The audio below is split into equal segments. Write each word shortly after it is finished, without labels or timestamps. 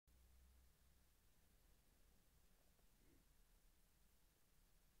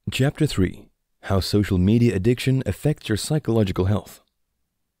Chapter 3: How Social Media Addiction Affects Your Psychological Health.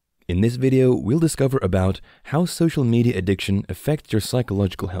 In this video, we'll discover about how social media addiction affects your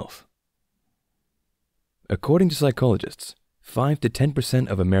psychological health. According to psychologists, 5 to 10%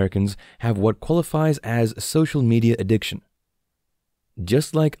 of Americans have what qualifies as social media addiction.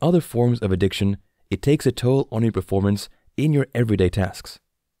 Just like other forms of addiction, it takes a toll on your performance in your everyday tasks.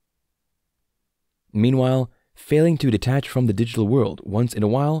 Meanwhile, failing to detach from the digital world once in a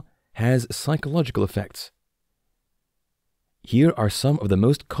while has psychological effects. Here are some of the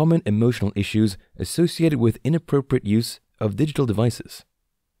most common emotional issues associated with inappropriate use of digital devices.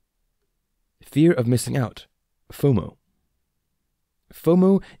 Fear of missing out, FOMO.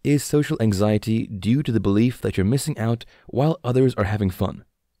 FOMO is social anxiety due to the belief that you're missing out while others are having fun.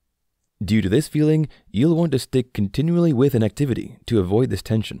 Due to this feeling, you'll want to stick continually with an activity to avoid this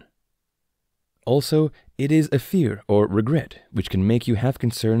tension. Also, it is a fear or regret which can make you have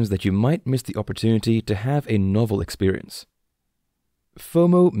concerns that you might miss the opportunity to have a novel experience.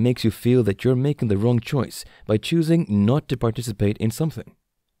 FOMO makes you feel that you're making the wrong choice by choosing not to participate in something.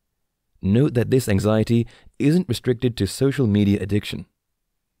 Note that this anxiety isn't restricted to social media addiction.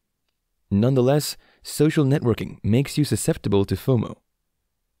 Nonetheless, social networking makes you susceptible to FOMO.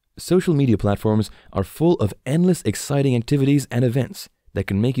 Social media platforms are full of endless exciting activities and events that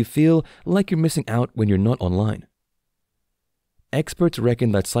can make you feel like you're missing out when you're not online. Experts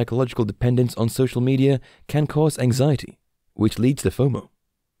reckon that psychological dependence on social media can cause anxiety, which leads to FOMO.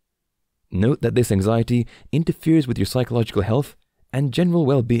 Note that this anxiety interferes with your psychological health and general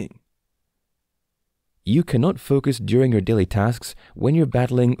well-being. You cannot focus during your daily tasks when you're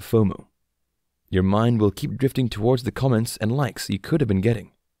battling FOMO. Your mind will keep drifting towards the comments and likes you could have been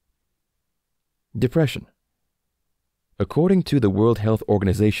getting. Depression. According to the World Health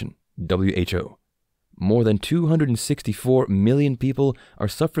Organization, WHO, more than 264 million people are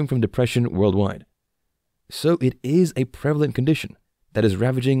suffering from depression worldwide. So it is a prevalent condition that is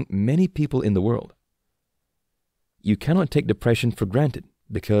ravaging many people in the world. You cannot take depression for granted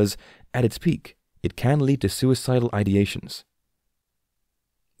because, at its peak, it can lead to suicidal ideations.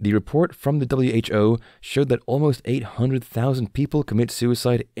 The report from the WHO showed that almost 800,000 people commit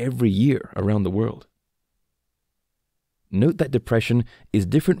suicide every year around the world. Note that depression is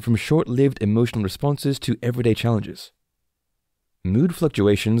different from short-lived emotional responses to everyday challenges. Mood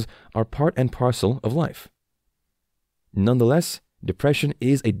fluctuations are part and parcel of life. Nonetheless, depression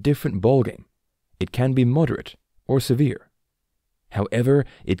is a different ballgame. It can be moderate or severe. However,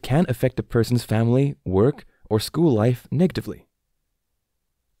 it can affect a person's family, work, or school life negatively.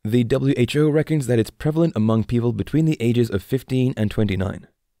 The WHO reckons that it's prevalent among people between the ages of 15 and 29.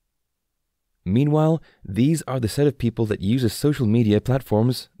 Meanwhile, these are the set of people that use social media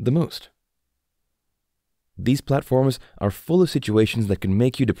platforms the most. These platforms are full of situations that can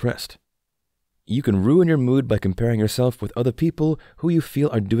make you depressed. You can ruin your mood by comparing yourself with other people who you feel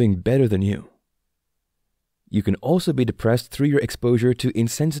are doing better than you. You can also be depressed through your exposure to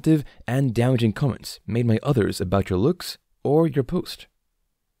insensitive and damaging comments made by others about your looks or your post.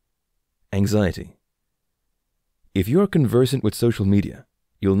 Anxiety. If you are conversant with social media,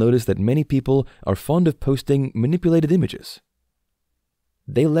 you'll notice that many people are fond of posting manipulated images.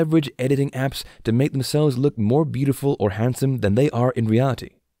 They leverage editing apps to make themselves look more beautiful or handsome than they are in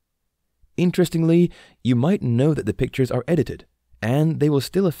reality. Interestingly, you might know that the pictures are edited, and they will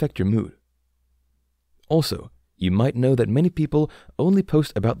still affect your mood. Also, you might know that many people only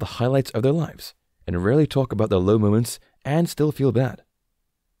post about the highlights of their lives and rarely talk about their low moments and still feel bad.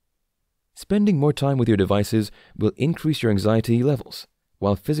 Spending more time with your devices will increase your anxiety levels,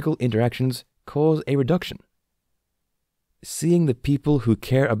 while physical interactions cause a reduction. Seeing the people who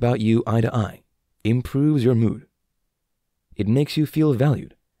care about you eye to eye improves your mood. It makes you feel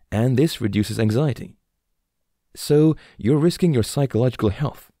valued, and this reduces anxiety. So, you're risking your psychological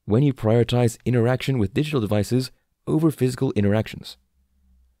health when you prioritize interaction with digital devices over physical interactions.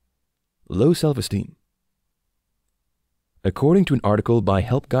 Low self-esteem. According to an article by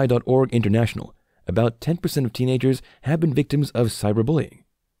HelpGuide.org International, about 10% of teenagers have been victims of cyberbullying.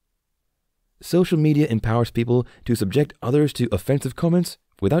 Social media empowers people to subject others to offensive comments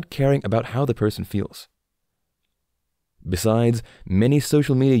without caring about how the person feels. Besides, many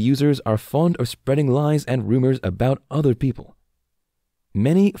social media users are fond of spreading lies and rumors about other people.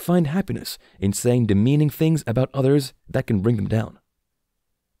 Many find happiness in saying demeaning things about others that can bring them down.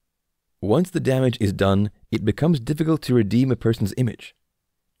 Once the damage is done, it becomes difficult to redeem a person's image.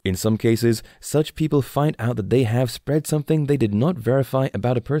 In some cases, such people find out that they have spread something they did not verify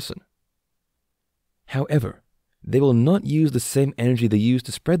about a person. However, they will not use the same energy they used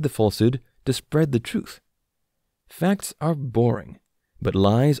to spread the falsehood to spread the truth. Facts are boring, but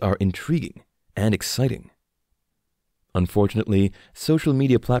lies are intriguing and exciting. Unfortunately, social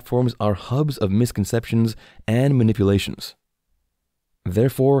media platforms are hubs of misconceptions and manipulations.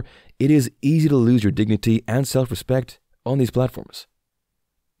 Therefore, it is easy to lose your dignity and self-respect on these platforms.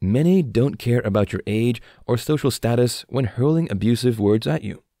 Many don't care about your age or social status when hurling abusive words at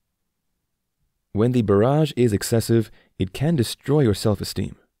you. When the barrage is excessive, it can destroy your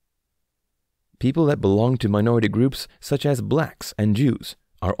self-esteem. People that belong to minority groups such as blacks and Jews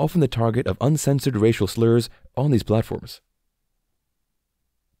are often the target of uncensored racial slurs on these platforms.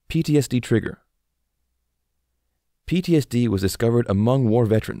 PTSD trigger. PTSD was discovered among war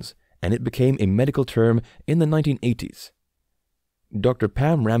veterans, and it became a medical term in the 1980s. Dr.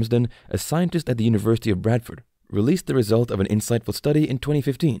 Pam Ramsden, a scientist at the University of Bradford, released the result of an insightful study in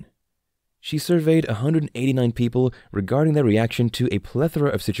 2015. She surveyed 189 people regarding their reaction to a plethora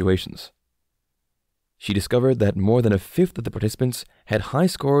of situations. She discovered that more than a fifth of the participants had high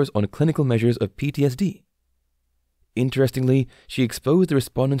scores on clinical measures of PTSD. Interestingly, she exposed the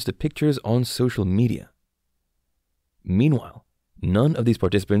respondents to pictures on social media. Meanwhile, none of these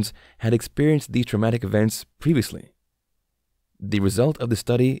participants had experienced these traumatic events previously. The result of the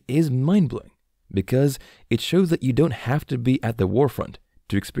study is mind-blowing because it shows that you don't have to be at the war front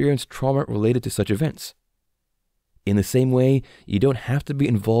to experience trauma related to such events. In the same way, you don't have to be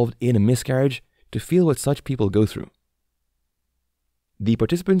involved in a miscarriage to feel what such people go through. The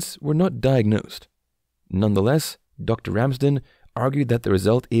participants were not diagnosed. Nonetheless, Dr. Ramsden argued that the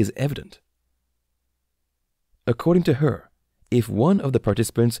result is evident. According to her, if one of the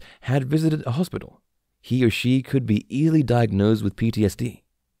participants had visited a hospital, he or she could be easily diagnosed with PTSD.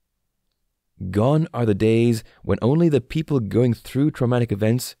 Gone are the days when only the people going through traumatic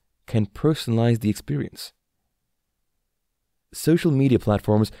events can personalize the experience. Social media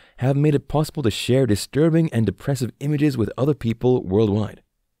platforms have made it possible to share disturbing and depressive images with other people worldwide.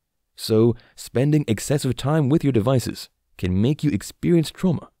 So, spending excessive time with your devices can make you experience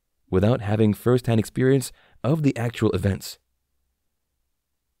trauma without having first-hand experience of the actual events.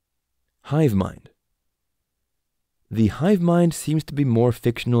 Hive mind. The hive mind seems to be more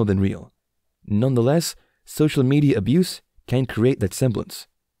fictional than real. Nonetheless, social media abuse can create that semblance.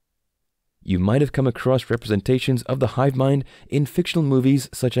 You might have come across representations of the hive mind in fictional movies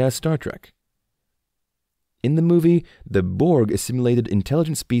such as Star Trek. In the movie, the Borg assimilated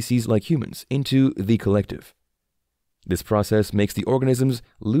intelligent species like humans into the collective. This process makes the organisms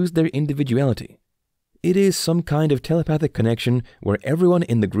lose their individuality. It is some kind of telepathic connection where everyone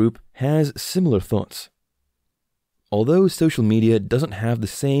in the group has similar thoughts. Although social media doesn't have the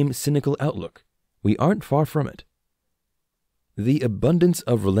same cynical outlook, we aren't far from it. The abundance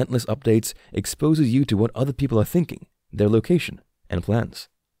of relentless updates exposes you to what other people are thinking, their location, and plans.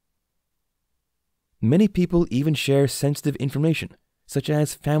 Many people even share sensitive information, such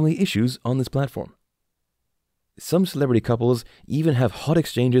as family issues, on this platform. Some celebrity couples even have hot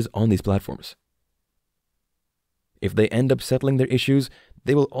exchanges on these platforms. If they end up settling their issues,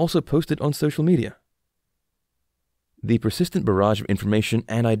 they will also post it on social media. The persistent barrage of information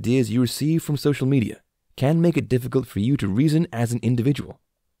and ideas you receive from social media can make it difficult for you to reason as an individual.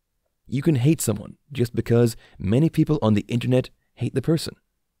 You can hate someone just because many people on the internet hate the person.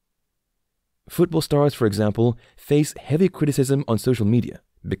 Football stars, for example, face heavy criticism on social media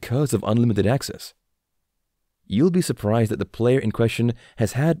because of unlimited access. You'll be surprised that the player in question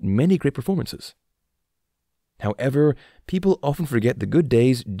has had many great performances. However, people often forget the good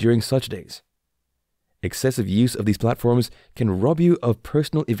days during such days. Excessive use of these platforms can rob you of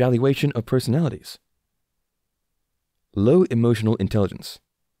personal evaluation of personalities. Low emotional intelligence.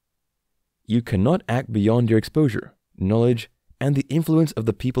 You cannot act beyond your exposure, knowledge, and the influence of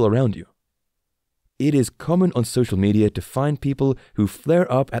the people around you. It is common on social media to find people who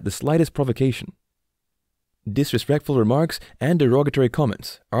flare up at the slightest provocation. Disrespectful remarks and derogatory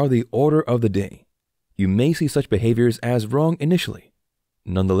comments are the order of the day. You may see such behaviors as wrong initially.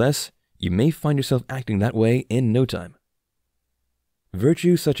 Nonetheless, you may find yourself acting that way in no time.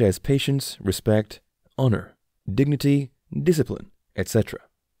 Virtues such as patience, respect, honor, dignity, discipline, etc.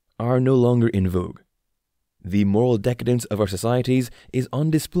 are no longer in vogue. The moral decadence of our societies is on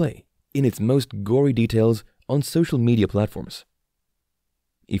display in its most gory details on social media platforms.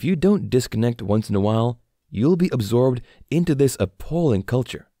 If you don't disconnect once in a while, you'll be absorbed into this appalling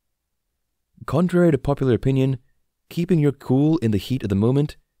culture. Contrary to popular opinion, keeping your cool in the heat of the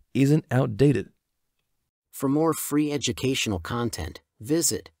moment isn't outdated. For more free educational content,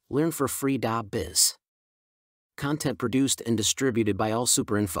 visit learnforfree.biz. Content produced and distributed by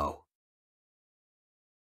AllSuperInfo.